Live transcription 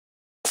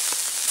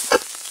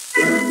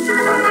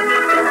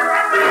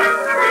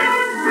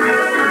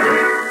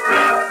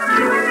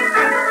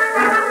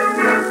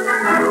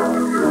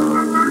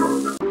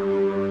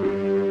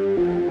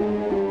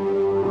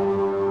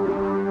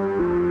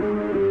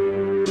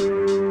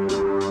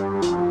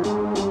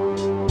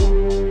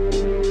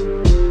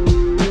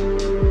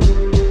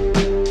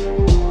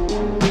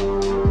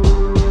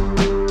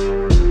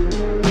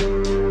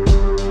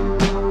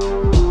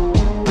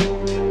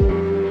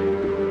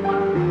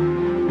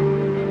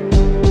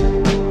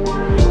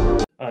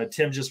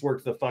Tim just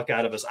worked the fuck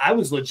out of us. I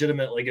was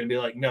legitimately going to be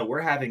like, no,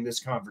 we're having this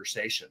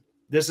conversation.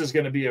 This is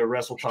going to be a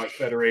Wrestle Talk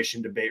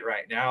Federation debate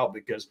right now,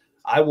 because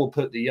I will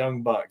put the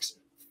Young Bucks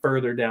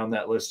further down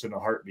that list in a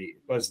heartbeat.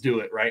 Let's do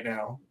it right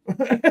now.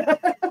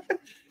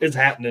 It's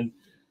happening.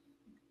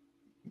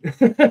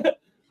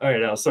 All right,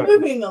 now, sorry.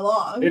 Moving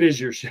along. It is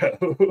your show.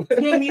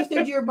 Tim, you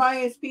said you're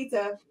buying us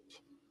pizza.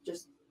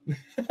 Just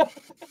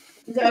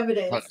it's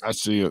evidence. I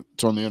see it.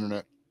 It's on the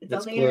internet. It's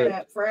on the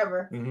internet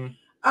forever.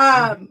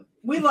 Mm-hmm.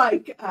 We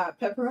like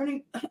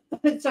pepperoni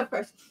stuff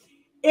first.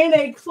 In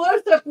a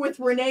close-up with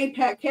Renee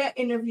Paquette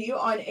interview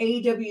on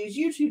AEW's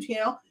YouTube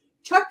channel,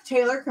 Chuck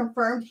Taylor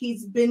confirmed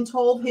he's been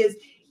told his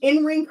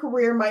in-ring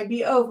career might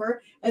be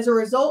over as a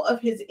result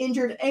of his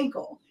injured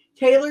ankle.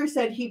 Taylor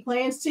said he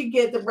plans to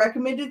get the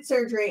recommended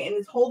surgery and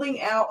is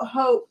holding out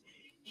hope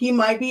he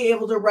might be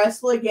able to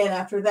wrestle again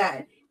after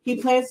that. He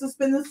plans to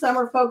spend the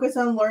summer focused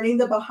on learning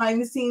the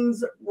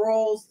behind-the-scenes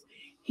roles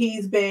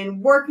he's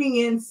been working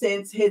in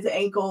since his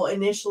ankle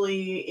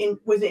initially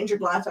was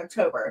injured last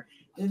October,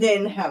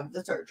 then have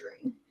the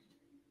surgery.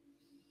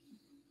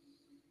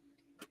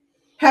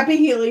 Happy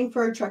healing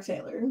for Chuck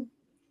Taylor.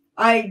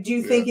 I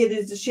do think it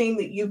is a shame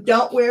that you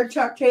don't wear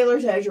Chuck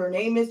Taylors as your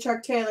name is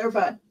Chuck Taylor,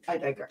 but I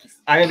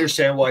digress. I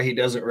understand why he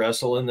doesn't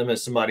wrestle in them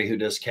as somebody who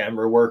does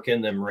camera work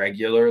in them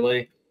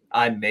regularly.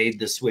 I made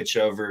the switch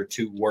over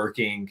to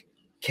working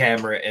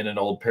camera in an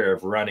old pair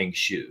of running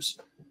shoes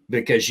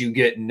because you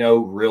get no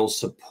real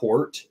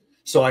support.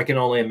 So I can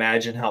only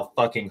imagine how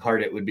fucking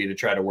hard it would be to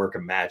try to work a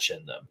match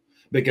in them,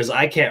 because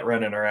I can't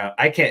run around.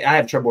 I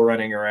have trouble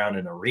running around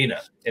an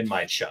arena in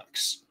my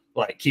Chucks,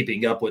 like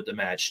keeping up with the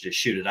match to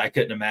shoot it. I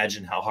couldn't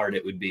imagine how hard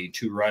it would be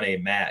to run a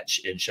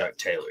match in Chuck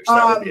Taylor's.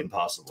 That would be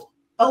impossible.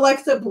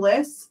 Alexa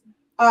Bliss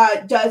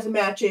does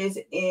matches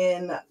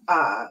in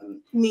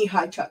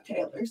knee-high Chuck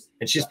Taylors.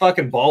 And she's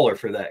fucking baller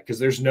for that because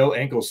there's no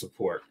ankle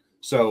support.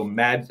 So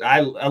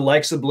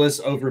Alexa Bliss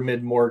over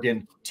Mid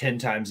Morgan 10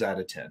 times out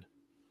of 10.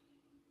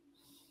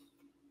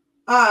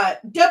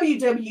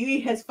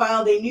 WWE has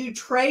filed a new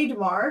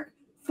trademark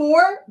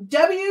for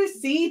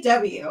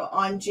WCW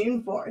on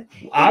June 4th.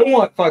 I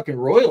want fucking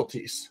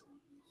royalties.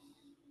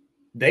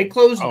 They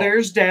closed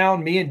theirs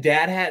down. Me and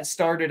Dad had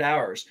started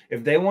ours.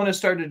 If they want to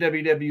start a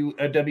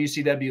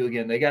WCW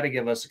again, they got to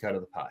give us a cut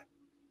of the pie.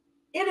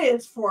 It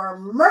is for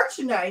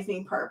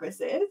merchandising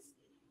purposes.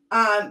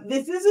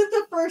 This isn't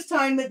the first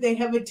time that they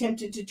have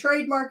attempted to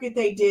trademark it.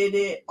 They did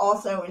it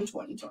also in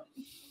 2020.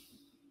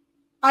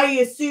 I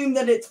assume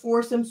that it's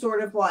for some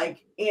sort of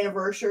like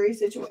anniversary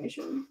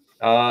situation.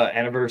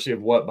 Anniversary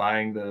of what?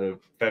 Buying the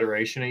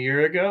Federation a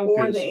year ago?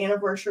 Or the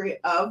anniversary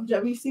of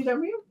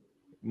WCW?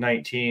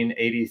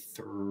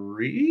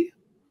 1983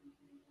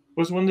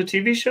 was when the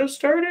TV show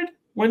started.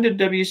 When did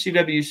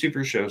WCW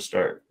Super Show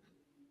start?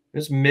 It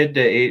was mid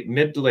to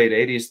late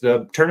 80s.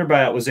 The Turner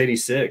buyout was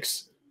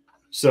 86.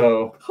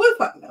 So who the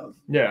fuck knows?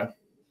 Yeah,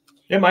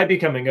 it might be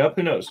coming up.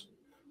 Who knows?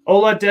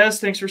 Hola Des,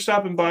 thanks for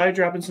stopping by,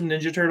 dropping some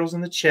Ninja Turtles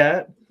in the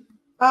chat.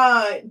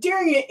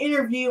 During an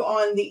interview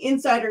on the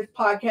Insiders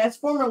podcast,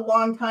 former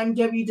longtime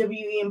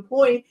WWE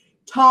employee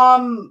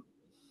Tom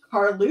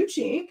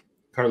Carlucci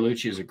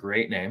is a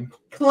great name.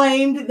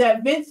 Claimed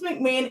that Vince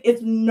McMahon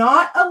is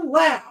not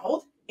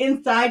allowed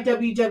inside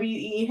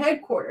WWE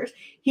headquarters.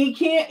 He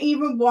can't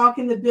even walk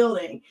in the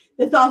building.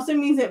 This also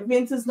means that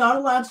Vince is not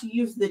allowed to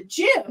use the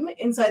gym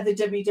inside the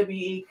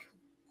WWE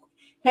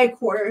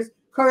headquarters.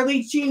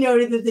 Carlucci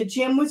noted that the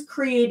gym was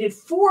created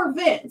for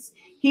Vince.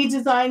 He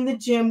designed the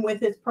gym with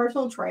his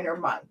personal trainer,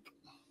 Mike.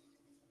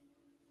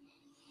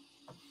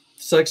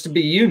 Sucks to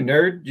be you,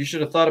 nerd. You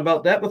should have thought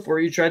about that before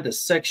you tried to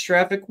sex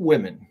traffic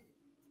women.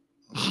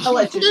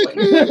 Allegedly.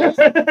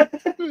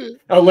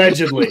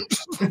 Allegedly.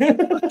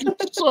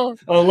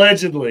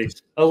 Allegedly.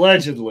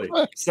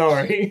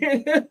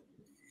 Sorry.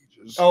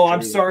 Oh,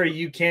 I'm sorry.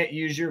 You can't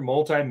use your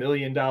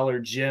multi-million-dollar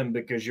gym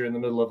because you're in the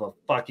middle of a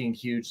fucking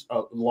huge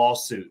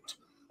lawsuit.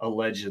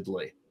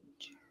 Allegedly.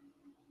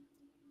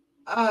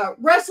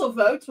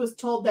 WrestleVotes was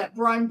told that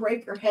Braun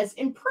Breaker has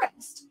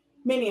impressed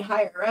many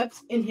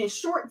higher-ups in his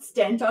short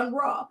stint on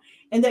Raw,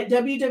 and that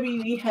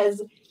WWE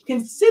has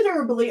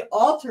considerably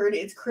altered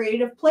its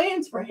creative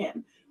plans for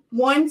him.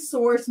 One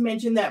source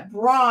mentioned that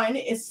Braun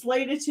is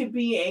slated to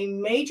be a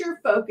major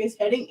focus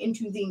heading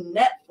into the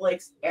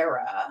Netflix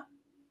era.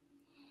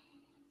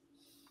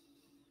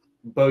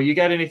 Bo, you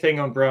got anything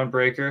on Braun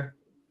Breaker?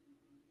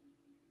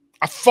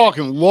 I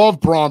fucking love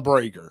Braun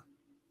Breaker.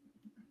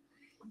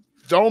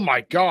 Oh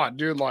my god,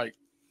 dude! Like,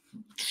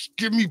 just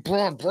give me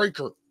Braun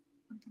Breaker.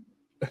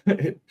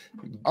 I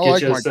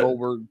like my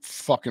Goldberg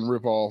fucking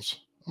ripoffs.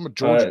 I'm a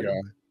Georgia guy.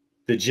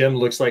 The gym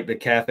looks like the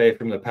cafe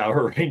from the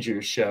Power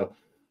Rangers show.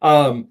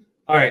 All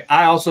right,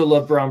 I also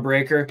love Braun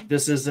Breaker.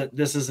 This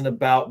isn't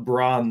about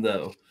Braun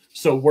though.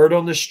 So word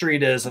on the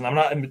street is, and I'm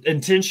not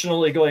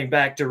intentionally going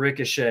back to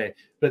Ricochet,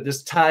 but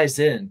this ties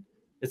in.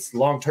 It's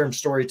long-term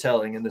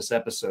storytelling in this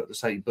episode. This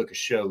is how you book a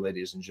show,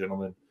 ladies and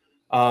gentlemen.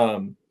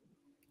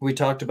 We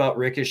talked about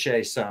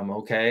Ricochet some,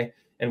 okay?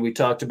 And we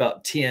talked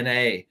about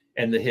TNA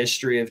and the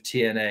history of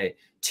TNA.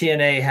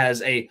 TNA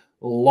has a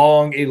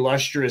long,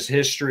 illustrious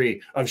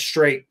history of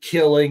straight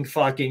killing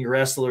fucking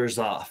wrestlers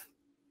off.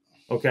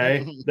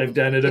 Okay? They've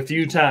done it a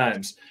few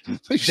times.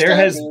 They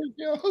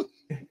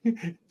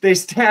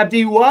stabbed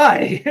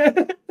EY.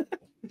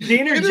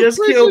 Diener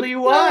just killed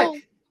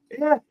EY.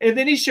 Yeah. And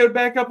then he showed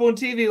back up on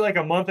TV like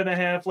a month and a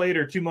half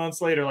later, 2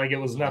 months later, like it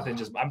was nothing.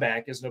 Just, I'm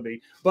back. It's no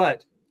big.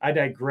 But I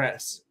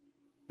digress.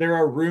 There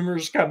are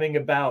rumors coming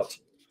about.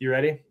 You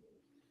ready?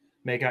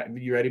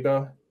 You ready,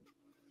 Bo?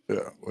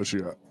 Yeah. What you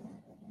got?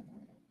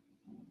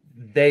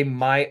 They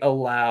might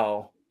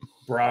allow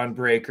Braun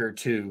Breaker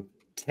to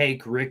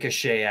take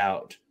Ricochet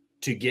out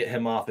to get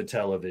him off of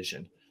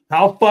television.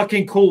 How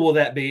fucking cool will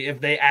that be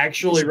if they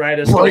actually write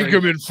a story? Break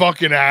him in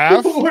fucking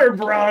half? Where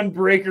Braun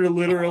Breaker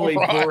literally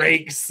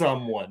breaks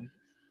someone.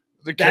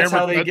 That's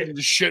how they get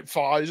the shit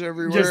flies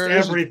everywhere. Just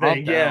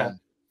everything, yeah.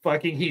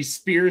 Fucking, he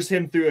spears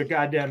him through a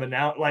goddamn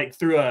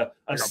through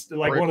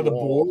like one of the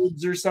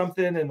boards or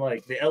something, and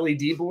like the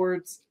LED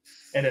boards,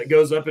 and it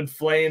goes up in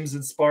flames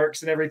and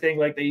sparks and everything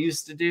like they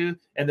used to do.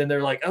 And then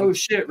they're like, oh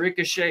shit,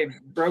 Ricochet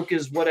broke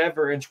his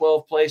whatever in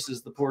 12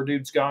 places. The poor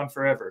dude's gone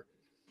forever.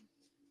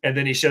 And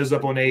then he shows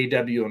up on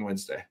AEW on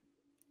Wednesday.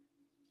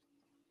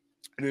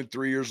 And then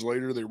 3 years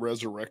later, they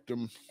resurrect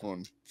him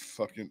on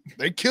fucking.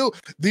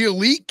 The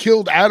Elite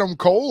killed Adam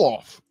Cole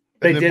off.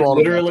 They did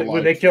literally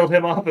when they killed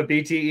him off of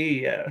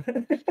BTE. Yeah.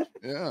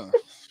 Yeah.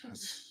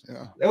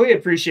 Yeah. We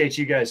appreciate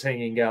you guys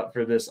hanging out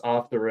for this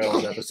off the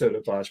rails episode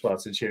of Botched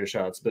Spots and Chair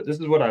Shots. But this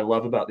is what I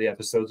love about the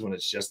episodes when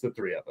it's just the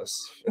three of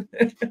us.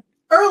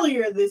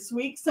 Earlier this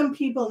week, some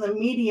people in the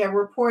media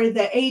reported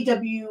that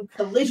AEW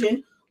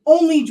Collision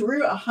only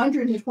drew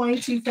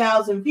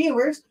 122,000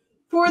 viewers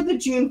for the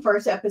June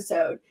 1st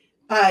episode.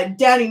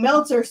 Danny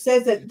Meltzer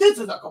says that this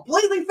is a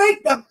completely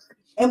fake number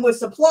and was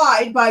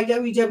supplied by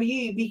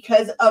WWE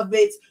because of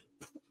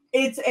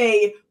it's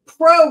a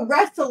pro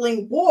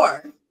wrestling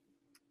war.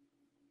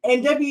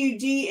 And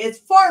WD is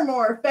far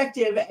more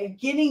effective at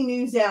getting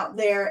news out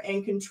there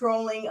and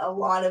controlling a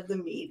lot of the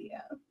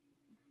media.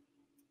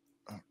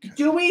 Okay.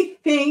 Do we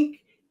think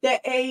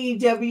that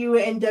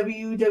AEW and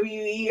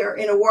WWE are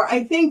in a war?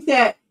 I think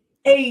that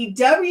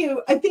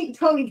I think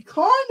Tony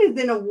Khan is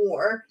in a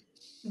war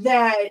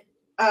that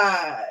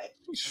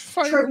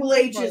Triple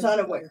H is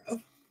unaware of.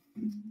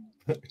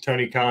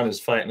 Tony Khan is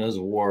fighting his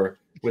war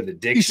with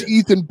addiction. He's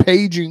Ethan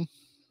Paging.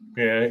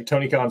 Yeah,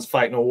 Tony Khan's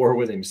fighting a war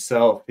with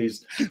himself.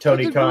 He's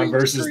Tony Khan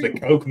versus the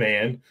Coke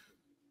Man.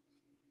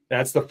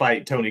 That's the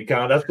fight, Tony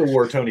Khan. That's the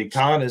war Tony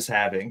Khan is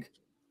having.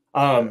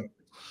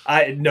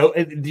 I know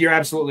you're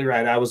absolutely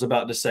right. I was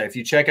about to say, if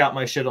you check out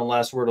my shit on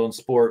Last Word on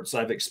Sports,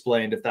 I've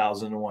explained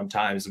 1,001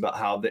 times about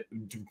how the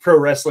pro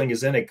wrestling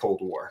is in a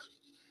Cold War.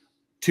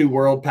 Two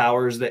world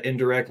powers that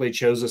indirectly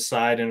chose a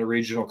side in a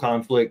regional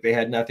conflict they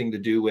had nothing to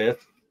do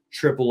with.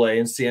 AAA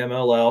and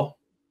CMLL.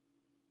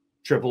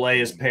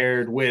 AAA is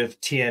paired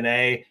with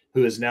TNA,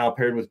 who is now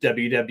paired with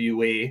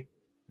WWE.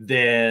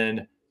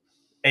 Then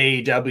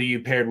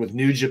AEW paired with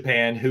New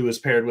Japan, who was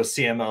paired with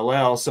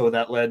CMLL. So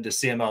that led to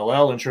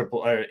CMLL and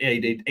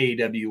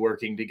AEW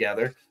working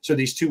together. So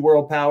these two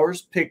world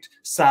powers picked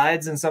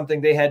sides in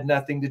something they had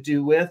nothing to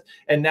do with.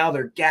 And now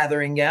they're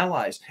gathering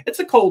allies. It's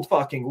a cold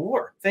fucking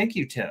war. Thank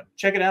you, Tim.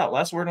 Check it out.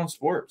 Last Word on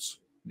Sports.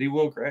 The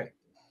Will Gray.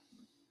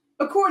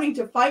 According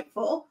to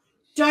Fightful,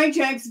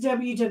 Dijak's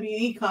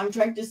WWE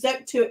contract is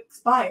set to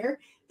expire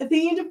at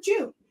the end of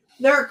June.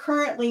 There are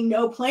currently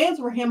no plans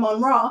for him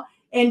on Raw,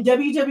 and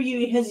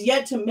WWE has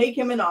yet to make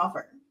him an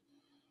offer.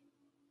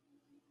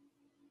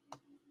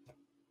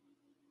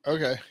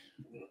 Okay.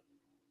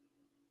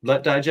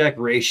 Let Dijak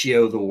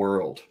ratio the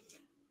world.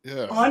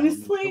 Yeah.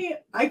 Honestly,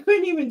 I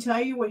couldn't even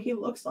tell you what he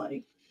looks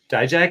like.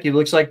 Dijak, he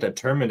looks like the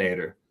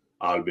Terminator.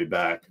 I'll be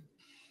back.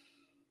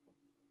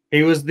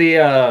 He was the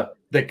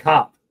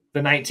cop, the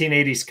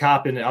 1980s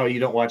cop in. Oh, you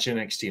don't watch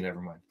NXT? Never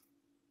mind.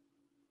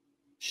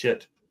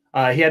 Shit.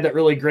 He had that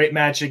really great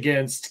match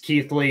against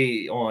Keith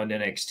Lee on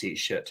NXT.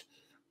 Shit.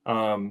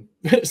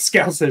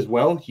 Scout says,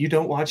 well, you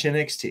don't watch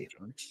NXT.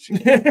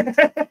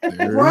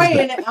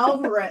 Brian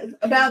Alvarez,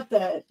 about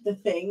the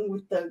thing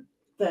with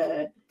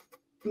the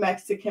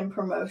Mexican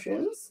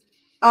promotions.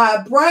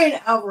 Brian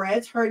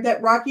Alvarez heard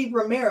that Rocky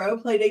Romero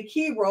played a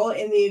key role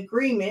in the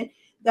agreement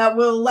that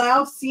will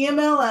allow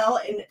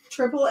CMLL and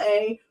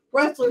AAA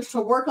wrestlers to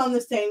work on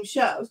the same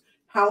shows.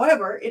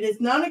 However, it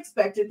is not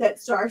expected that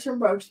Stars and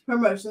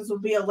Promotions will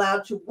be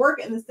allowed to work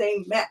in the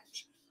same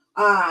match.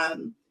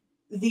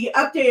 The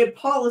updated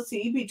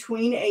policy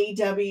between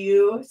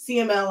AEW,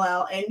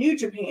 CMLL, and New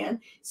Japan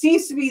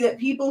seems to be that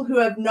people who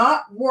have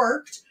not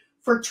worked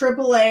for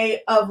AAA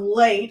of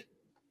late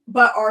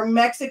but are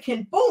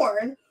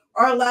Mexican-born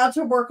are allowed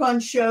to work on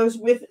shows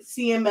with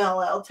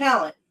CMLL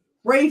talent.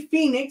 Ray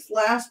Phoenix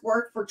last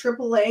worked for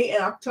AAA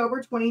in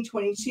October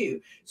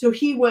 2022, so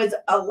he was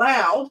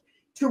allowed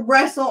to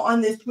wrestle on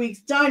this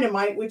week's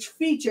Dynamite, which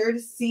featured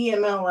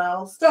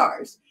CMLL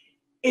stars.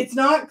 It's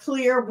not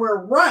clear where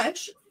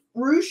Roosh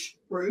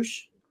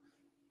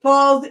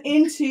falls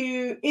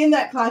in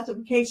that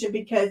classification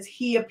because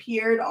he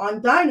appeared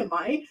on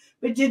Dynamite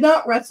but did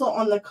not wrestle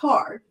on the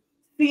card.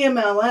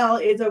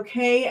 CMLL is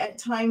okay at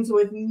times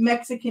with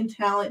Mexican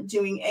talent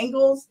doing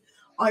angles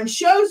on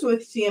shows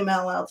with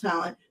CMLL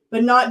talent,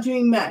 but not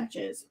doing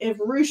matches. If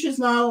Rush is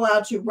not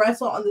allowed to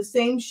wrestle on the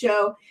same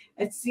show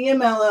as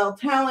CMLL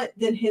talent,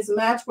 then his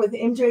match with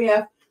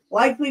MJF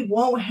likely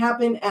won't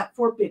happen at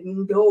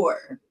Forbidden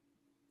Door.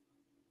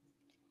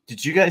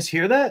 Did you guys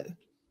hear that?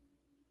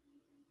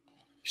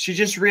 She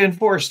just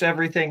reinforced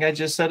everything I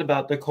just said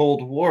about the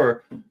Cold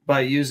War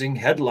by using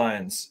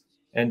headlines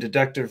and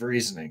deductive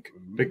reasoning,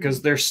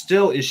 because there's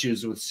still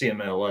issues with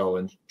CMLL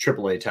and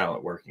AAA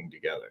talent working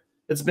together.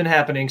 It's been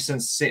happening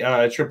since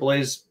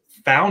AAA's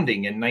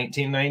founding in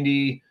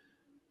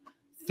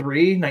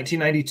 1993,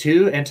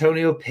 1992.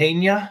 Antonio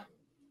Pena.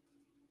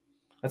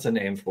 That's a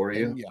name for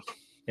you. Yeah.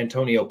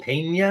 Antonio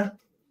Pena.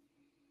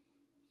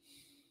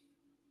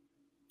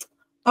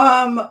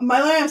 My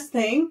last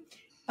thing,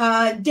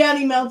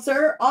 Daddy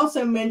Meltzer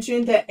also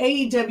mentioned that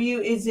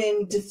AEW is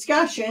in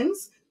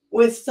discussions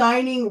with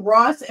signing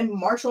Ross and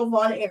Marshall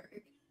Von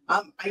Erich.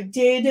 I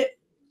did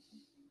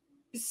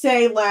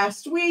say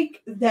last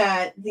week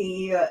that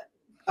the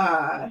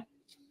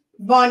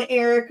Von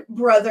Erich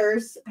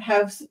brothers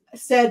have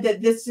said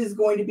that this is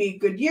going to be a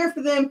good year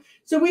for them,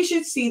 so we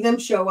should see them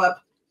show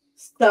up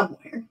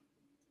somewhere.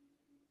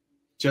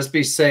 Just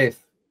be safe.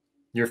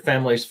 Your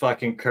family's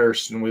fucking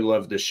cursed, and we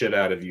love the shit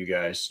out of you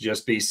guys.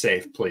 Just be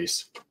safe,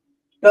 please.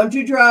 Don't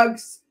do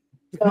drugs.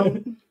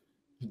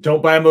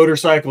 Don't buy a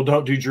motorcycle.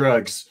 Don't do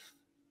drugs.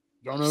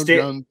 Don't own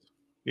guns.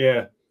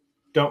 Yeah.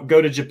 Don't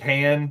go to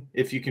Japan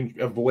if you can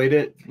avoid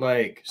it.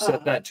 Like,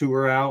 set that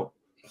tour out.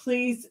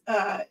 Please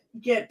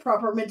get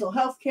proper mental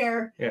health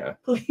care. Yeah.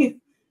 Please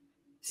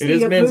see it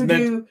is a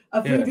voodoo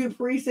yeah.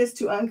 priestess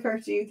to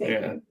uncurse you. Thank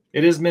you.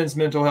 It is Men's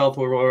Mental Health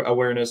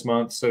Awareness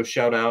Month, so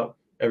shout out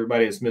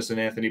everybody that's missing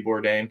Anthony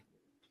Bourdain,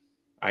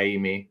 i.e.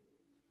 me.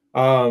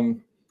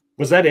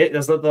 Was that it?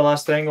 Is that the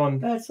last thing on?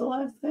 That's the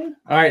last thing.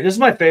 All right, this is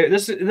my favorite.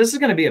 This is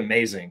going to be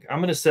amazing. I'm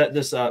going to set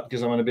this up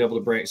because I'm going to be able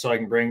to bring, so I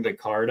can bring the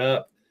card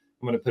up.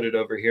 I'm going to put it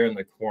over here in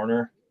the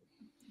corner,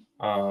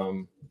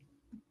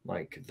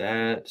 like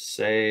that.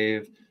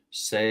 Save.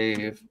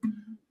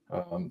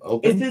 Open.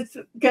 Is this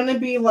going to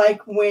be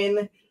like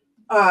when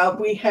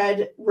we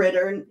had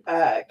Ritter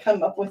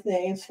come up with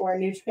names for our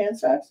New Japan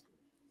stars?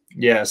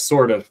 Yeah,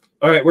 sort of.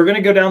 All right, we're going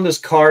to go down this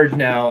card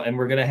now, and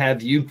we're going to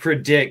have you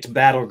predict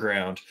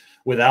Battleground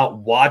without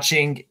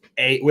watching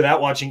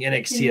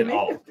NXT at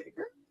all. It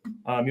bigger?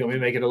 You want me to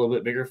make it a little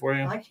bit bigger for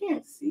you? I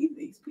can't see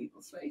these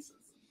people's faces.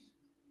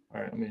 All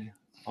right,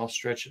 I'll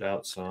stretch it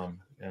out some.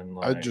 And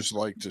I'd just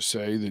like to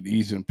say that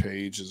Ethan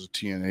Page is a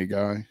TNA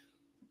guy,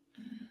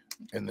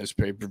 and this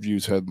pay-per-view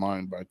is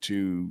headlined by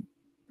two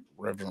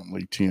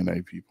reverently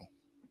TNA people.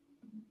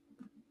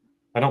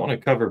 I don't want to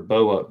cover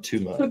Bo up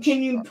too much. So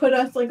can you put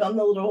us like on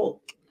the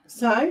little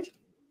side?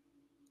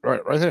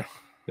 Right there.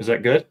 Is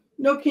that good?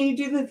 No, can you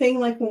do the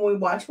thing like when we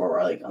watch where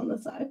we're like on the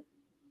side?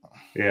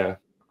 Yeah,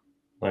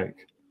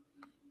 like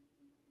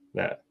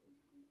that.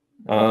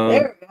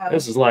 There we go.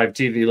 This is live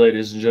TV,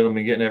 ladies and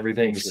gentlemen, getting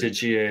everything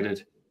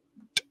situated.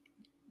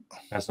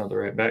 That's not the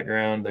right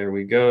background. There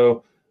we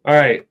go. All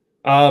right.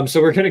 So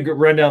we're going to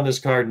run down this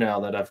card now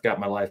that I've got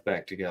my life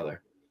back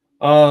together.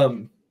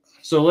 So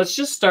let's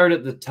just start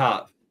at the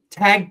top.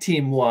 Tag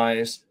team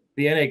wise,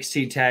 the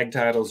NXT tag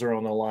titles are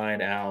on the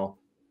line, Al.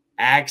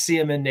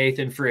 Axiom and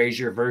Nathan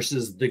Frazier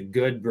versus the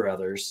Good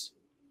Brothers.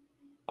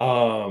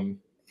 Who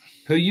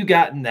you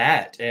got in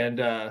that?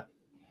 And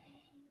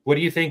what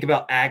do you think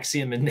about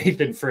Axiom and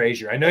Nathan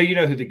Frazier? I know you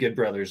know who the Good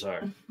Brothers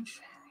are.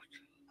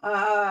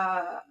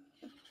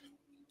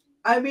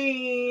 I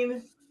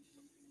mean,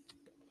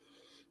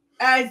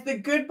 as the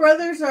Good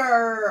Brothers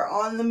are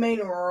on the main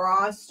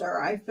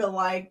roster, I feel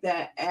like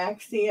that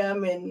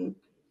Axiom and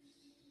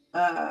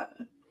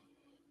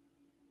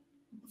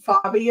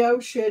Fabio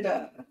should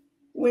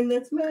win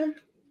this match.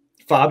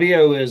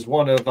 Fabio is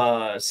one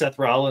of Seth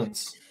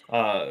Rollins'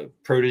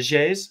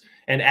 proteges,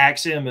 and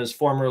Axiom is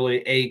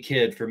formerly a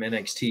kid from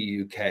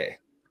NXT UK.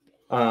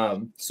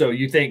 So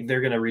you think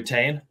they're going to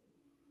retain?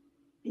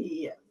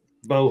 Yeah.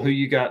 Bo, who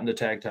you got in the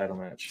tag title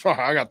match?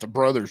 I got the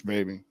brothers,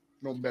 baby.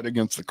 Don't bet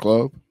against the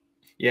club.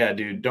 Yeah,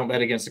 dude. Don't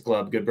bet against the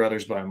club. Good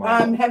Brothers by a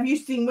mile. Have you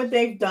seen what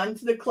they've done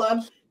to the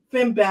club?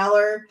 Finn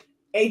Balor,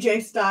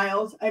 AJ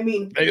Styles. I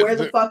mean, where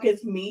the fuck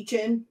is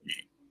Meechin?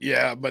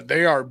 Yeah, but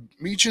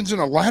Meechin's in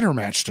a ladder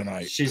match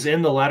tonight. She's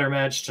in the ladder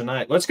match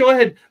tonight. Let's go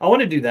ahead. I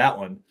want to do that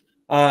one.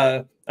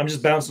 I'm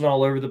just bouncing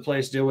all over the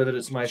place. Deal with it.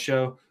 It's my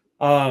show.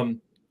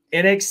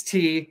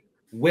 NXT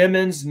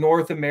Women's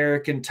North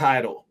American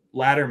title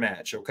ladder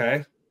match.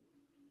 Okay.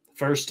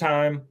 First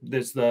time.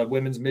 This is the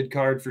women's mid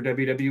card for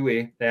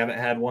WWE. They haven't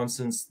had one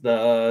since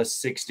the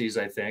 60s,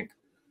 I think.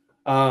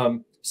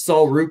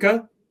 Sol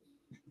Ruka,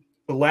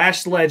 the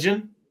Lash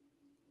Legend.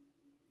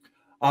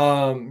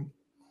 What's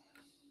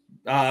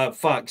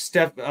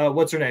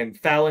her name?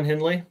 Fallon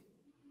Henley.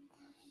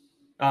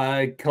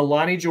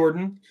 Kalani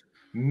Jordan,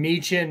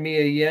 Meechin,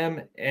 Mia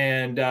Yim,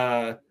 and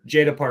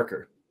Jada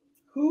Parker.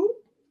 Who?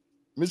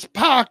 Miss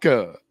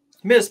Parker.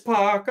 Miss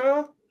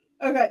Parker.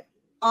 Okay.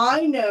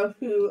 I know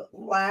who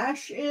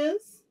Lash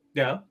is.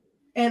 Yeah.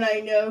 And I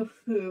know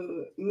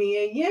who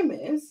Mia Yim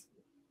is.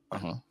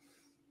 Uh-huh.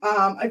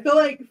 I feel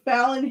like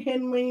Fallon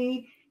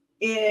Henley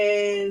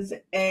is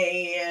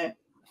a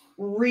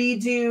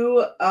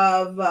redo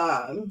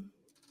of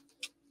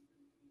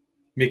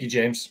Mickey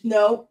James.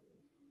 no.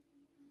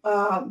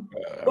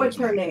 What's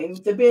her name?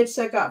 The bitch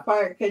that got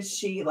fired because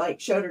she like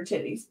showed her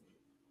titties.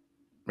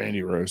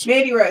 Mandy Rose.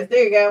 Mandy Rose.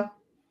 There you go.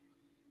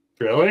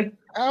 Really?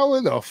 How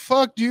in the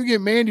fuck do you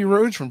get Mandy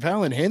Rose from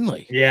Fallon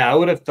Henley? Yeah, I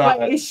would have thought.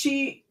 Wait, is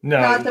she No,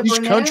 not the Each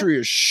brunette? country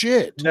is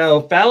shit.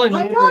 No, Fallon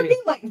I'm Henry.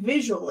 talking like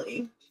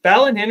visually.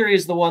 Fallon Henry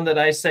is the one that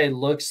I say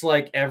looks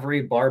like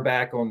every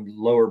barback on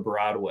Lower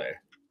Broadway.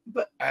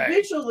 But Hey,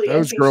 visually,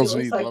 those I think girls she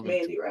looks need like loving.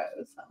 Mandy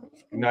Rose.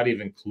 Not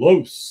even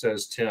close,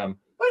 says Tim.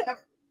 Whatever.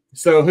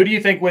 So, who do you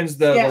think wins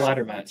the Yeah.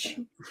 ladder match?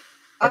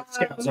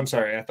 Scouts, I'm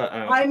sorry. I thought.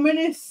 I'm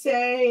gonna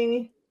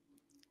say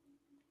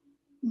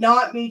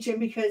not Meechin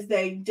because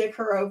they dick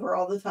her over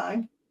all the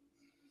time.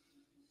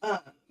 I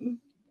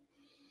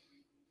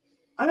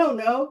don't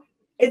know.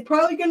 It's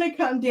probably gonna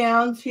come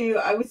down to,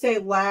 I would say,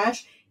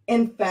 Lash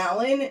and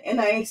Fallon,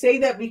 and I say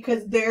that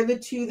because they're the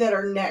two that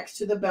are next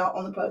to the belt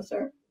on the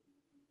poster.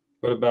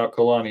 What about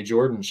Kalani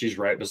Jordan? She's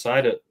right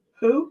beside it.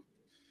 Who?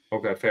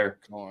 Okay, fair.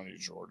 Kalani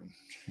Jordan.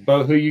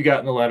 Bo, who you got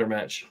in the ladder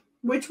match?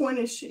 Which one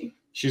is she?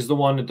 She's the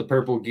one with the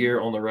purple gear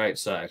on the right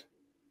side.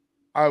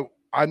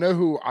 I know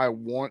who I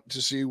want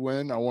to see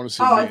win. I want to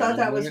see. Oh, I Mia thought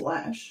that win was it.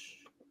 Lash.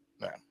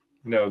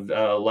 No,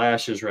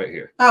 Lash is right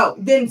here. Oh,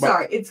 then But-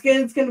 sorry. It's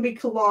gonna be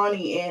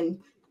Kalani and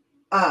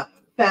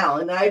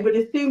Fallon. I would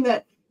assume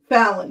that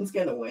Fallon's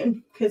gonna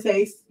win because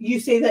you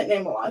say that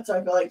name a lot, so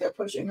I feel like they're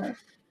pushing her.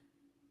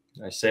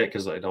 I say it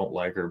because I don't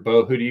like her.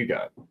 Bo, who do you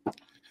got?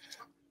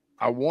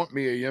 I want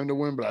Mia Yim to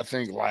win, but I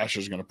think Lash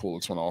is going to pull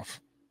this one off.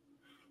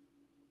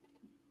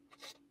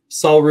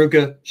 Sol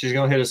Ruka. She's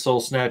going to hit a soul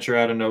snatcher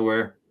out of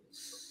nowhere.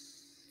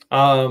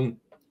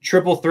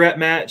 Triple threat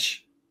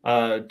match.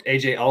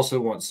 AJ also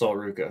wants Sol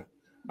Ruka.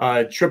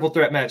 Triple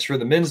threat match for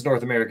the men's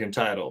North American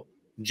title.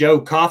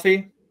 Joe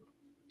Coffey,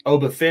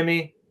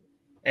 Obafemi,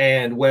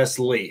 and Wes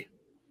Lee.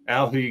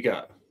 Al, who you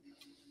got?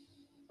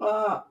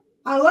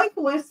 I like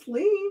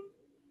Wesley.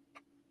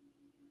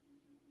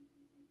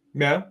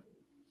 Yeah.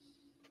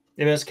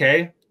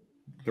 MSK,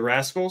 the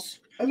Rascals.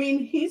 I mean,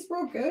 he's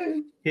real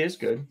good. He is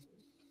good.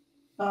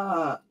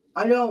 I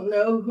don't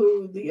know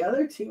who the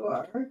other two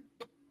are.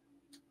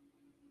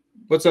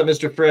 What's up,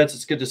 Mr. Fretz?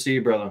 It's good to see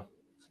you, brother.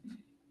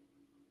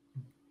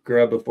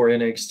 Grub before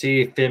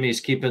NXT.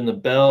 Femi's keeping the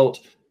belt.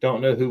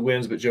 Don't know who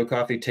wins, but Joe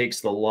Coffey takes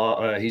the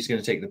law. He's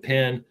going to take the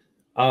pin.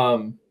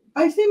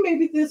 I think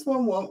maybe this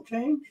one won't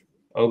change.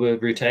 Oba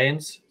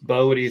retains.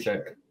 Bo, what do you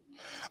think?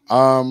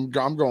 I'm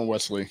going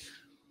Wesley.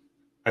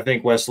 I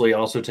think Wesley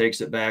also takes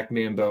it back.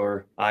 Me and Bo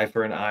are eye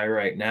for an eye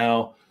right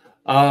now.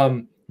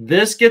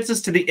 This gets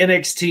us to the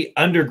NXT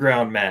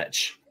Underground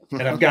match.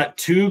 And I've got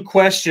two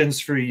questions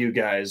for you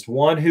guys.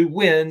 One, who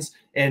wins?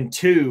 And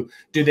two,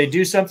 do they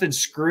do something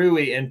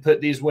screwy and put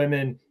these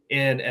women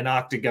in an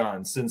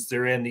octagon since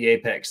they're in the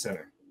Apex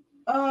Center?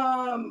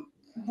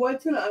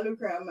 What's an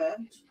underground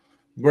match?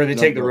 Where they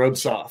take the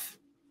ropes off.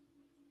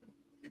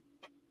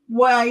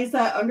 Why is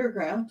that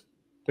underground?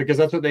 Because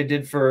that's what they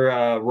did for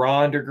Raw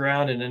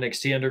Underground and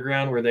NXT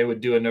Underground, where they would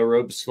do a no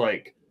ropes,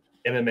 like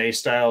MMA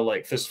style,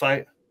 like fist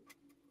fight.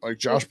 Like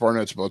Josh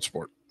Barnett's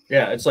Bloodsport.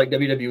 Yeah, it's like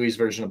WWE's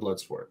version of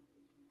Bloodsport.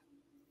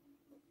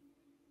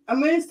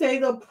 I'm going to say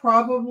they'll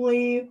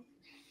probably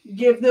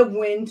give the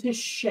win to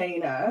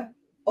Shayna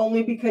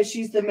only because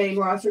she's the main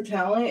roster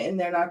talent and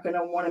they're not going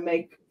to want to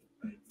make,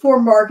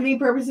 for marketing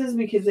purposes,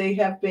 because they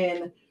have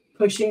been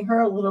pushing her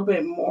a little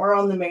bit more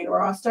on the main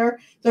roster.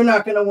 They're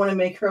not going to want to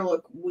make her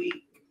look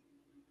weak.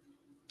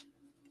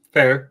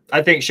 Fair.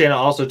 I think Shayna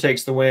also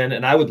takes the win,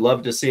 and I would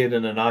love to see it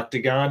in an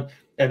octagon.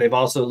 And they've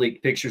also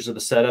leaked pictures of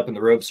the setup, and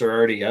the ropes are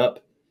already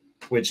up,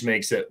 which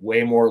makes it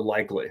way more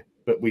likely.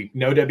 But we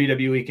know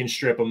WWE can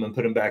strip them and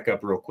put them back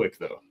up real quick,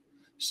 though.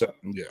 So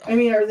Yeah. I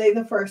mean, are they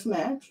the first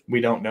match?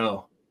 we don't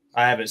know.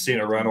 I haven't seen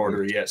a run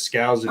order yet.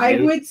 Scowls, I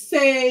would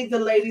say the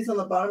ladies on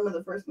the bottom of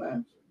the first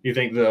match. You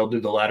think they'll do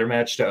the ladder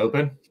match to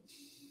open?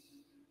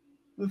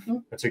 Mm-hmm.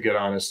 That's a good,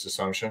 honest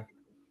assumption.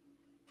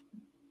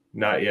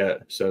 Not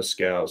yet, says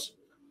Scowls.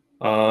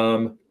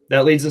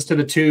 That leads us to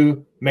the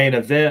two main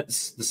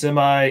events. The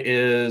semi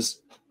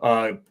is,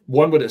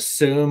 one would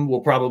assume, will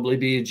probably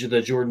be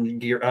the Jordan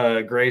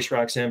Grace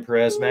Roxanne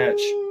Perez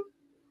match.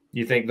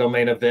 You think they'll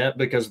main event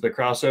because of the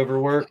crossover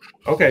work?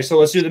 Okay, so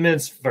let's do the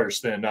men's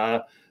first then.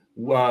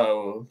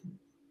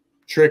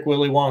 Trick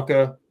Willy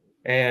Wonka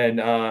and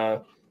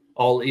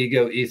All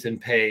Ego Ethan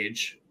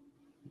Page.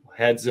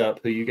 Heads up,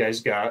 who you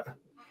guys got?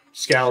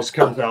 Scowls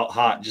comes out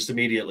hot just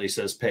immediately,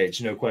 says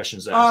Page. No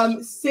questions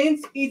asked.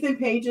 Since Ethan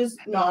Page is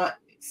not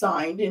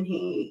signed and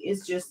he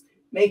is just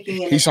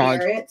making an He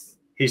signed. appearance,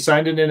 He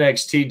signed an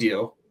NXT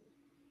deal.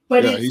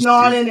 but Yeah, it's he's-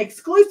 not an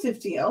exclusive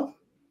deal.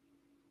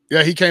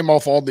 Yeah, he came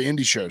off all the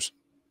indie shows.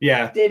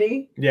 Yeah, Did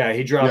he? yeah,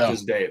 he dropped Yeah.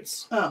 his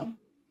dates. Oh,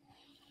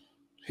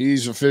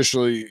 He's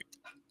officially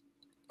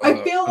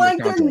I feel like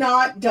they're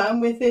not done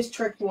with this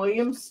Trick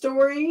Williams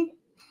story.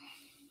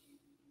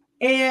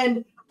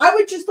 And I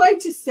would just like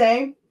to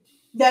say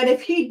that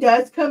if he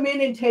does come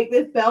in and take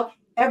this belt,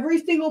 every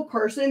single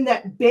person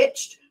that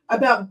bitched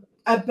about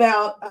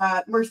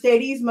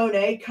Mercedes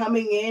Moné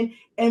coming in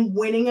and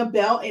winning a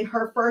belt in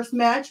her first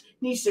match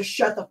needs to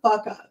shut the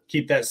fuck up.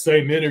 Keep that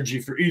same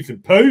energy for Ethan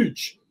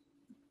Page.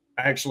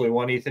 I actually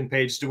want Ethan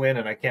Page to win,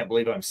 and I can't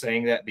believe I'm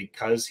saying that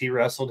because he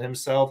wrestled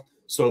himself.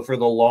 So for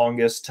the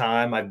longest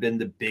time, I've been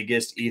the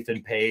biggest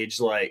Ethan Page,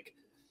 like,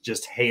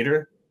 just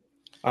hater.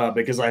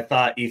 Because I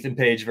thought Ethan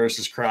Page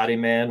versus Karate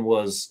Man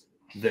was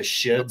the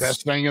shits. The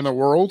best thing in the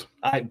world.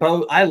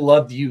 I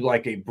love you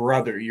like a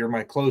brother. You're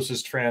my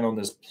closest friend on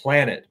this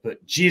planet.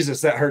 But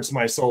Jesus, that hurts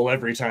my soul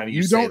every time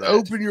you say don't that.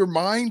 Open your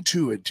mind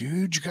to it,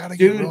 dude. You got to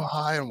get real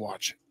high and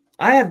watch it.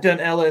 I have done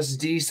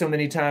LSD so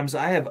many times.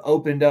 I have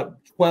opened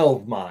up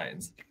 12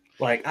 minds.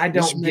 Like, I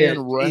don't get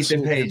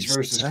Ethan Page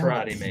versus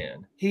Karate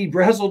Man. He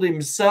wrestled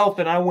himself,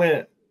 and I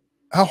went,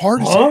 how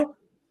hard is it?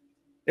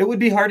 It would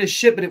be hard as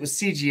shit, but it was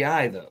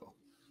CGI, though.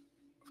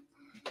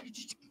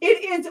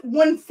 It is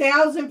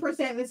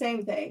 1000% the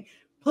same thing.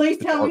 Please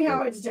tell me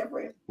how it's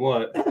different.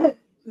 What?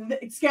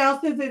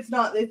 Scout says it's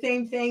not the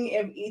same thing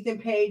if Ethan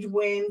Page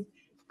wins,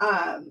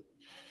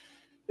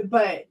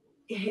 but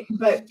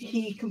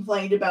he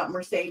complained about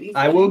Mercedes.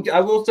 I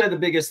will say the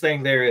biggest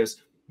thing there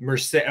is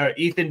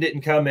Ethan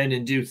didn't come in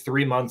and do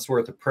 3 months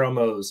worth of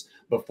promos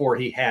before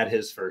he had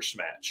his first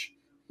match.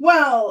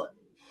 Well,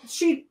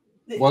 she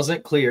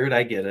wasn't cleared.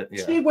 I get it.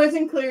 Yeah. She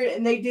wasn't cleared,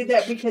 and they did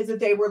that because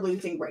they were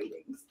losing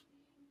ratings.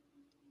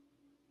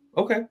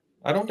 Okay,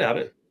 I don't doubt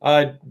it.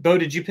 Bo,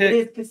 did you pick?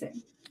 It is the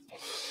same.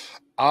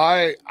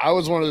 I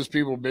was one of those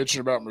people bitching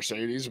about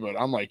Mercedes, but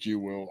I'm like you,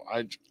 Will.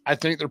 I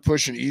think they're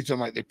pushing Ethan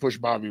like they push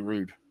Bobby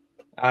Roode.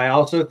 I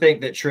also think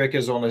that Trick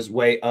is on his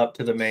way up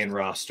to the main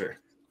roster.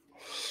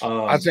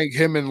 I think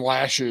him and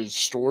Lash's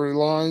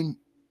storyline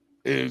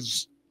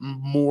is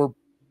more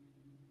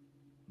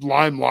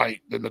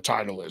limelight than the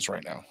title is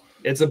right now.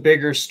 It's a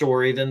bigger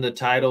story than the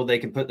title. They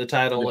can put the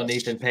title on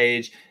Ethan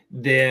Page.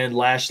 Then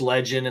Lash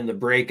Legend and the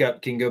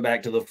breakup can go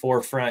back to the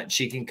forefront.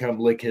 She can come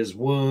lick his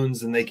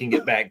wounds and they can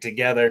get back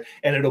together.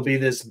 And it'll be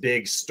this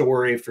big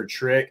story for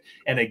Trick.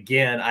 And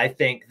again, I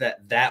think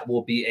that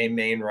will be a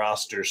main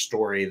roster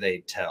story they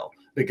tell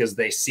because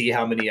they see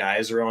how many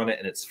eyes are on it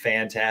and it's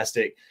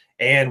fantastic.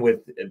 And with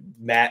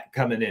Matt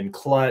coming in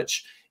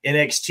clutch,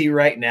 NXT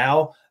right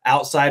now,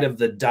 outside of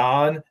the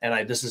Don,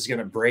 and this is going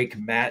to break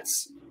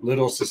Matt's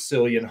little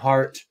Sicilian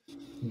heart,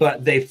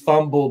 but they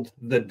fumbled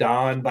the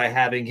Don by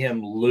having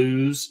him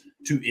lose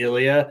to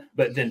Ilya,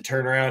 but then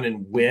turn around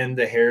and win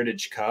the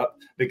Heritage Cup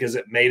because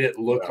it made it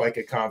look like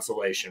a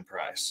consolation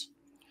prize.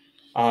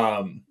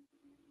 And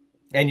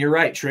you're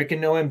right, Trick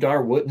and Noam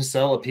Dar wouldn't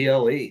sell a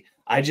PLE.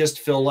 I just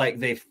feel like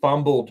they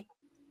fumbled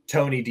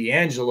Tony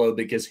D'Angelo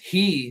because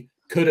he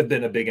could have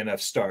been a big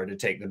enough star to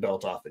take the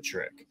belt off of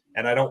Trick.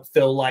 And I don't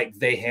feel like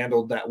they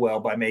handled that well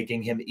by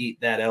making him eat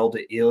that L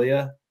to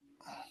Ilya.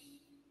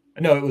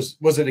 No,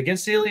 was it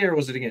against Ilya or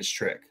was it against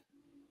Trick?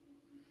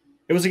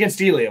 It was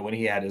against Ilya when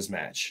he had his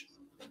match.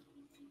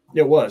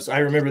 It was. I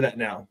remember that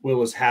now. Will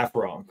was half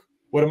wrong.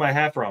 What am I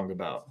half wrong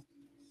about?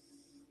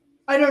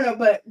 I don't know,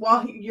 but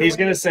while he's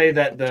going to say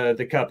that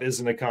the cup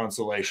isn't a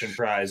consolation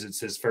prize. It's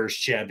his first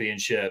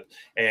championship,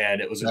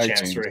 and it was a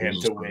chance for him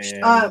to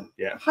win.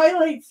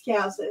 Highlight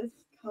Scouse's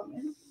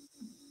comment.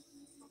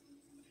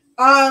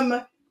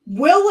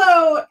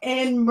 Willow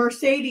and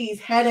Mercedes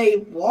had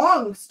a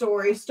long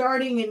story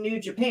starting in New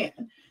Japan.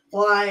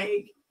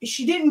 Like,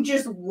 she didn't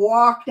just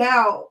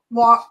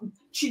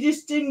she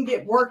just didn't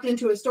get worked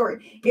into a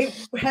story.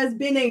 It has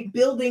been a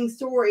building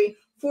story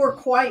for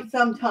quite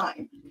some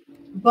time.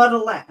 But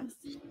alas,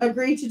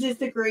 agree to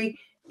disagree,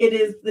 it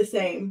is the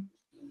same.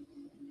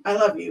 I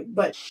love you,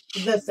 but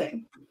the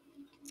same.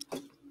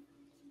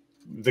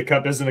 The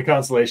cup isn't a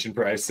consolation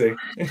prize. See?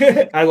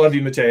 I love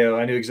you, Mateo.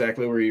 I knew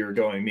exactly where you were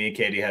going. Me and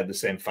Katie had the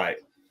same fight.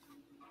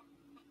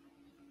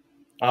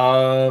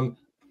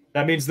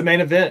 That means the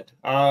main event.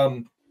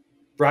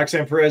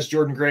 Roxanne Perez,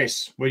 Jordan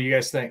Grace. What do you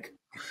guys think?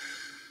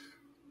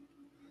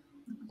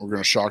 We're going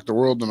to shock the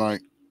world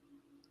tonight.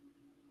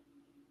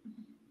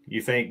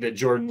 You think that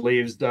Jordan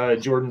leaves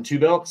Jordan 2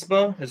 belts,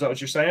 Bo? Is that what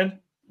you're saying?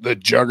 The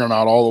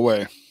juggernaut all the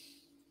way.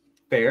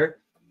 Fair.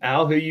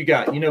 Al, who you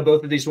got? You know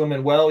both of these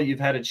women well.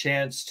 You've had a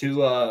chance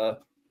to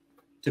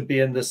be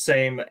in the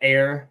same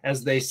air,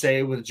 as they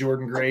say, with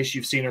Jordan Grace.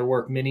 You've seen her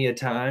work many a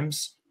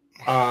times.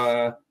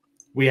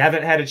 We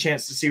haven't had a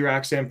chance to see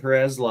Roxanne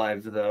Perez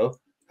live, though.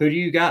 Who do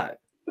you got?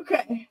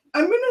 Okay.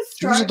 I'm going to start.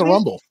 She was at the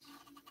Rumble.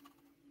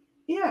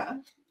 Yeah.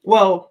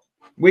 Well,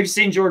 we've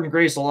seen Jordan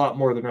Grace a lot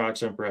more than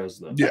Roxanne Perez,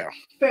 though. Yeah.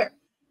 Fair.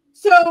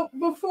 So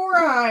before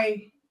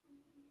I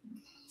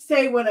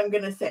say what I'm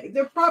going to say,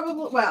 they're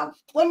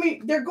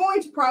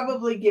going to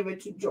probably give it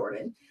to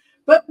Jordan.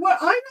 But what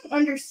I don't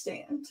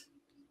understand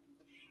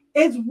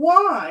is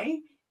why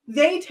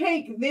they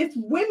take this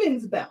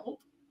women's belt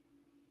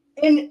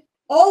and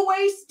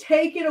always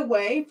take it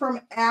away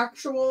from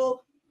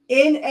actual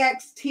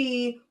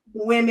NXT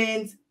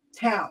women's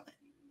talent.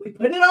 We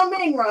put it on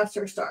main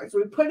roster stars.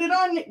 We put it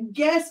on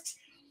guest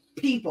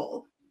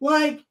people.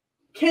 Like,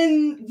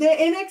 can the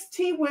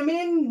NXT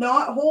women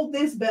not hold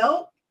this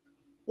belt?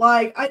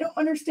 Like, I don't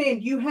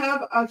understand. You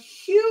have a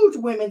huge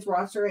women's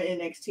roster in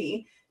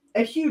NXT,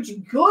 a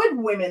huge good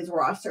women's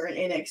roster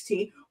in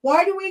NXT.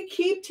 Why do we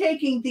keep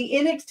taking the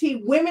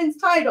NXT women's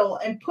title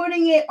and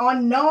putting it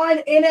on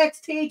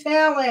non-NXT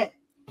talent?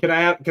 Can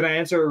I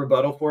answer a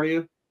rebuttal for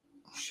you?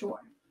 Sure.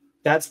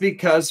 That's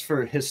because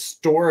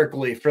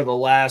historically, for the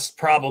last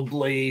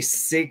probably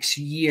 6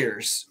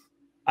 years,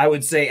 I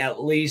would say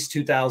at least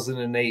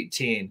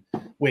 2018,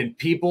 when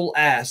people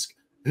ask,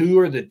 who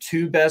are the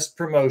two best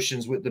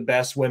promotions with the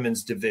best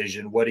women's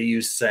division, what do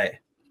you say?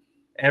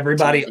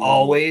 Everybody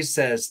always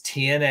says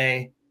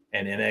TNA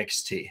and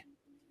NXT.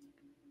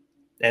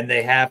 And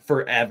they have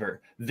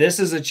forever. This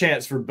is a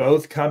chance for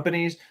both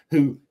companies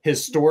who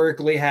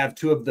historically have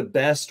two of the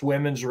best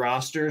women's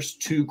rosters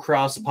to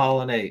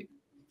cross-pollinate.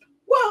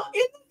 Well,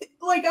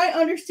 I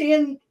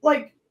understand,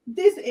 like,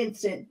 this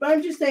instant, but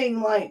I'm just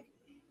saying, like,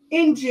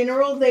 in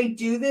general, they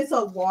do this a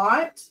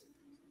lot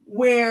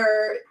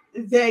where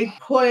they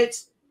put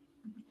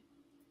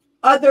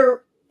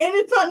other, and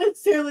it's not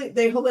necessarily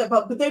they hold it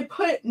up, but they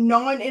put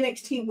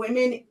non-NXT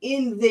women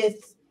in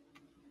this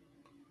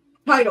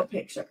title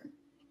picture.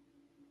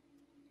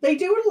 They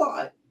do it a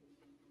lot.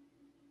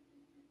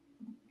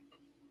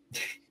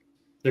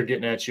 They're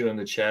getting at you in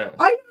the chat.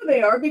 I know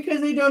they are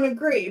because they don't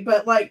agree,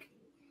 but like,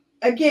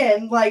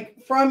 again,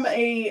 like from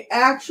a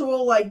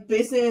actual like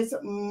business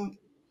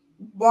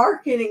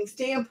marketing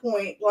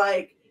standpoint,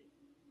 like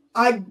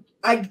I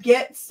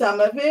get some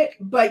of it,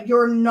 but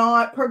you're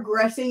not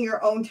progressing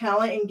your own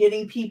talent and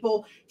getting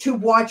people to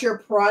watch your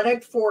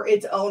product for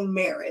its own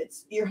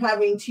merits. You're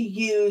having to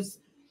use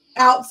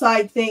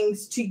outside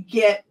things to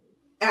get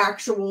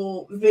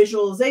actual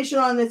visualization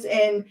on this,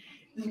 and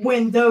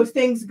when those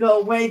things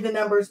go away, the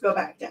numbers go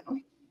back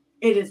down.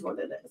 It is what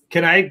it is.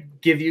 Can I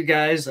give you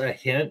guys a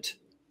hint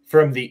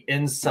from the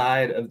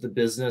inside of the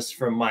business,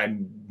 from my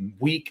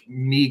weak,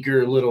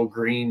 meager little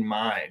green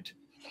mind?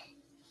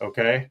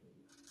 Okay.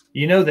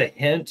 You know the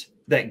hint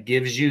that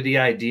gives you the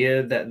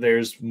idea that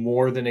there's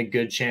more than a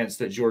good chance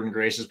that Jordynne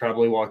Grace is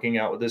probably walking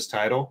out with this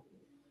title?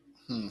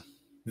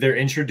 They're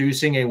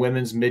introducing a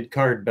women's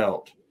mid-card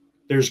belt.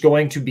 There's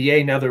going to be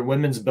another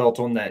women's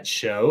belt on that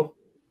show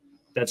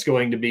that's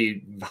going to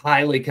be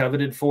highly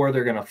coveted for.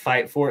 They're going to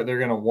fight for it. They're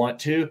going to want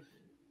to,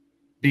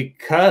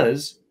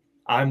 because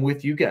I'm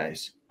with you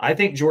guys. I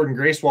think Jordynne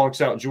Grace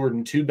walks out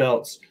Jordan 2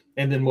 belts.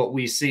 And then what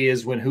we see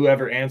is when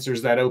whoever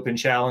answers that open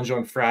challenge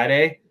on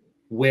Friday,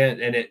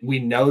 we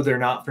know they're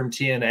not from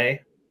TNA,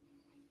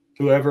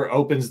 whoever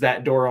opens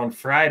that door on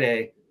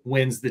Friday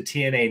wins the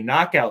TNA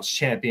Knockouts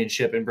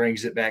Championship and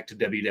brings it back to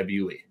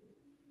WWE.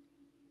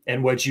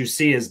 And what you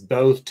see is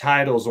both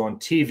titles on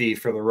TV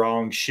for the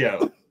wrong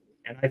show.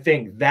 And I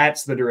think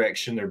that's the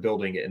direction they're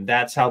building it. And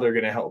that's how they're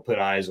going to help put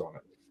eyes on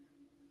it.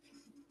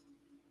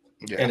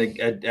 Yeah. And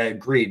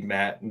agreed,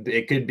 Matt.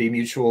 It could be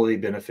mutually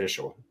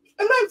beneficial.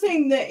 I'm not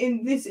saying that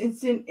in this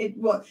instant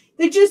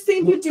they just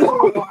seem to do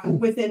a lot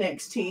with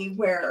NXT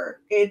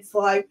where it's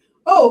like,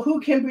 oh, who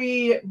can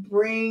we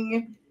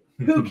bring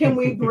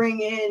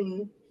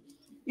in?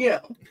 You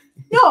know.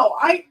 No,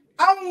 I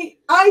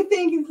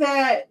think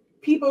that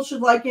people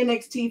should like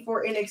NXT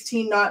for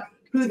NXT, not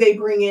who they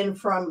bring in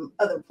from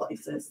other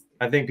places.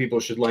 I think people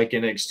should like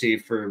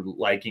NXT for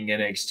liking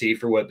NXT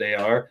for what they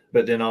are,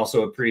 but then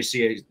also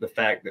appreciate the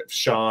fact that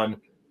Shawn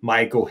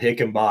Michael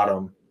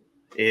Hickenbottom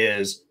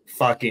is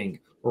fucking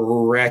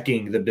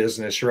wrecking the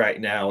business right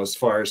now as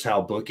far as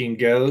how booking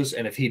goes.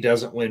 And if he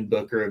doesn't win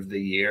Booker of the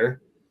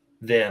Year,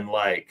 then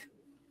like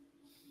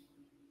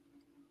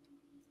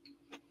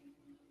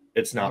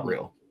it's not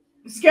real.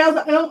 Scales,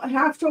 I don't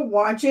have to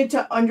watch it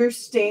to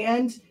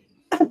understand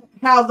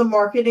how the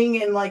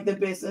marketing and like the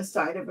business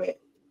side of it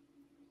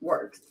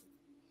works.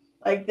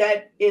 Like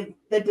that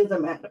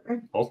doesn't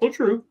matter. Also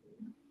true.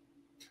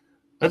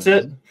 That's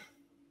it.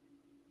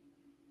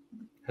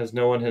 As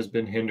no one has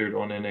been hindered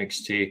on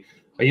NXT.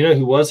 You know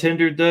who was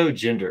hindered though?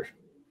 Jinder.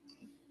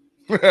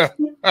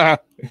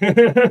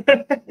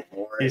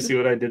 You see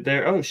what I did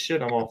there? Oh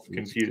shit, I'm all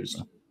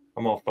confused.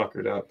 I'm all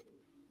fuckered up.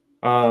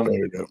 There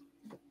you go.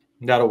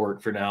 That'll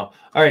work for now.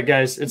 All right,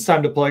 guys, it's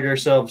time to plug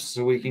ourselves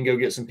so we can go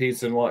get some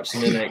pizza and watch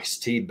some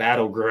NXT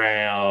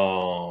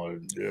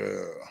Battleground.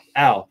 Yeah.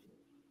 Al,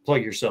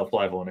 plug yourself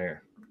live on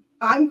air.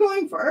 I'm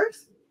going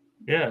first?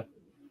 Yeah.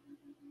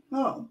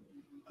 Oh,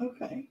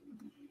 okay.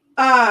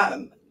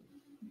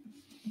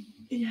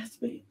 Yes,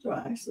 but do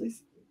I actually?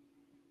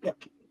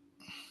 Yep.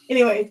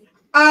 Anyways,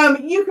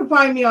 you can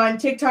find me on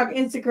TikTok,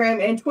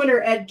 Instagram, and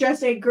Twitter at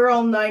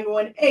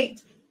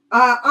justagirl918.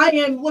 I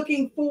am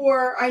looking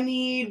for, I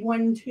need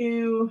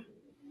 4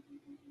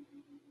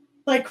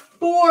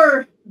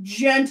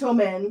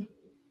 gentlemen.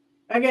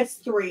 I guess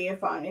 3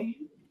 if I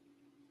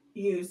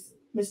use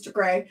Mr.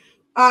 Gray,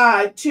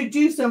 to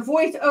do some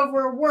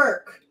voiceover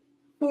work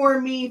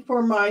for me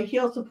for my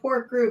heel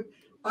support group.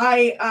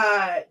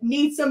 I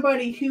need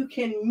somebody who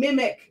can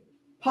mimic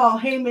Paul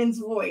Heyman's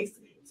voice.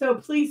 So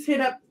please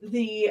hit up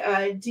the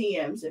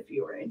DMs if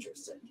you are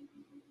interested.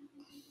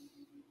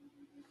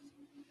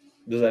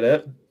 Is that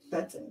it?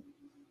 That's it.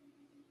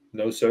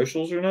 No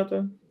socials or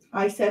nothing?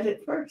 I said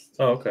it first.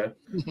 Oh, okay.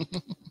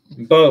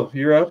 Bo,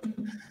 you're up.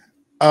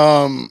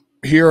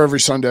 Here every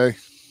Sunday.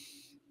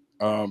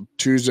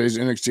 Tuesdays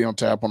NXT on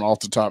tap on Off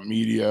the Top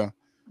Media.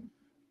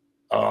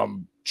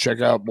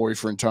 Check out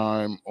Boyfriend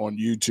Time on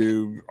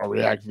YouTube, our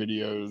React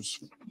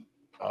videos.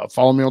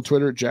 Follow me on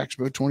Twitter at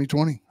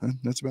Jacksbo2020.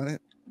 That's about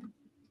it.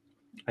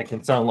 I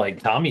can sound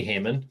like Tommy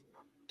Heyman.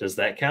 Does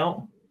that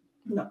count?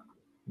 No.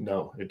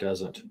 No, it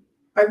doesn't.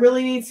 I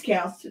really need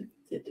scouts to do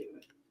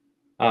it.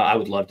 I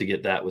would love to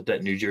get that with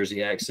that New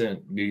Jersey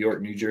accent, New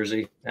York, New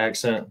Jersey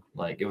accent.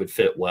 Like, it would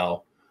fit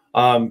well.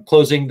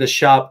 Closing the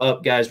shop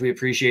up, guys. We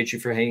appreciate you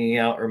for hanging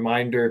out.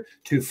 Reminder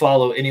to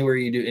follow anywhere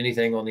you do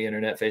anything on the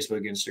internet,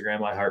 Facebook,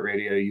 Instagram,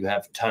 iHeartRadio. You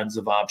have tons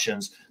of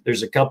options.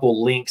 There's a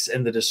couple links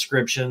in the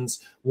descriptions.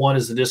 One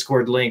is the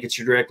Discord link. It's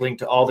your direct link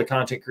to all the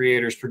content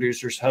creators,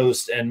 producers,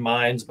 hosts, and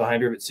minds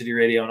behind Rivet City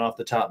Radio and Off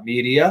the Top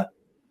Media.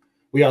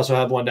 We also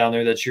have one down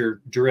there that's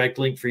your direct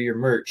link for your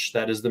merch.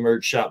 That is the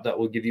merch shop that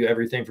will give you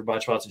everything for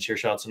Botched Spots and Chair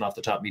Shots and Off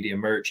the Top Media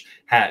merch,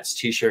 hats,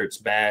 t-shirts,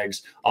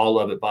 bags, all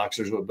of it,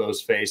 boxers with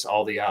Bo's face,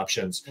 all the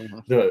options.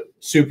 The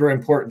super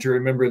important to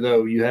remember,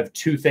 though, you have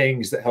two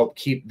things that help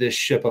keep this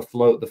ship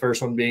afloat. The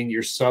first one being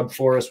your sub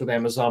for us with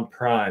Amazon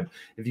Prime.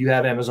 If you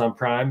have Amazon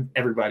Prime,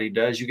 everybody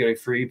does. You get a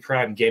free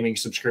Prime gaming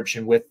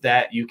subscription with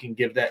that. You can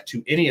give that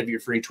to any of your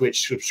free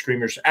Twitch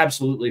subscribers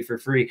absolutely for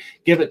free.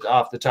 Give it to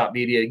Off the Top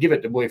Media. Give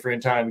it to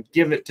Boyfriend Time.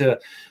 Give it to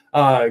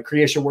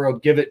Creation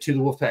World. Give it to the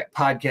Wolfpack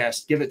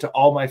Podcast. Give it to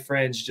all my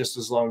friends, just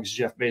as long as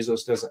Jeff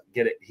Bezos doesn't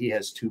get it. He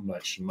has too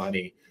much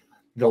money.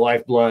 The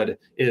lifeblood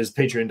is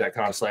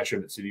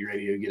patreon.com/Rivet City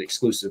Radio. You get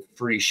exclusive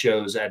free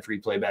shows, ad-free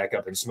playback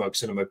up and Smoke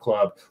Cinema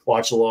Club,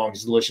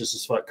 watch-alongs, delicious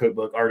as fuck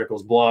cookbook,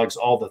 articles, blogs,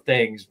 all the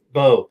things.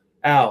 Bo,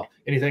 Al,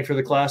 anything for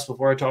the class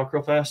before I talk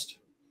real fast?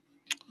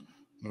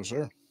 No,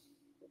 sir.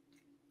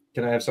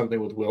 Can I have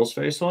something with Will's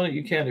face on it?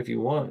 You can if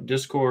you want.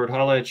 Discord,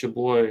 holla at your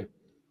boy.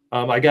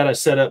 I got to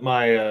set up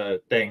my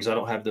things. I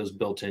don't have those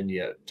built in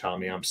yet,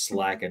 Tommy. I'm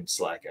slacking.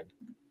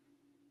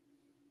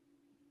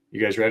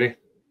 You guys ready?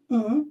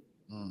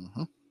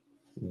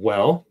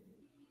 Well,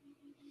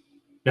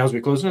 now as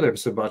we close another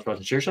episode of Botched Spots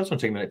and Chair Shots, I want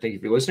to take a minute. Thank you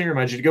for listening.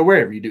 Remind you to go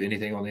wherever you do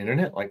anything on the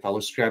internet, like follow,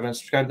 subscribe, and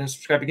subscribe, then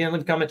subscribe again.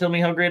 Leave a comment, tell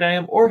me how great I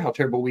am or how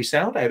terrible we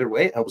sound. Either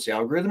way, it helps the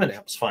algorithm and it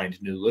helps find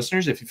new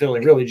listeners. If you're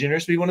feeling really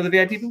generous to be one of the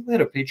VIP people,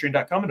 head up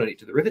patreon.com and donate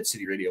to the Rivet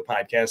City Radio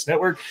Podcast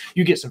Network.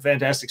 You get some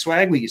fantastic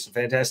swag. We get some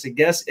fantastic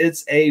guests.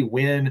 It's a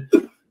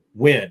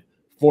win-win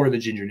for the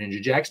Ginger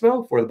Ninja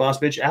Jacksbo, for the boss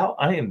bitch Al.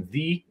 I am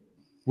the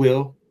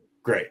Will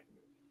Gray.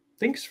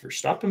 Thanks for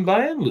stopping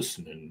by and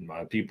listening,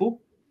 my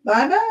people.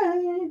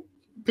 Bye-bye.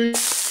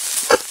 Peace.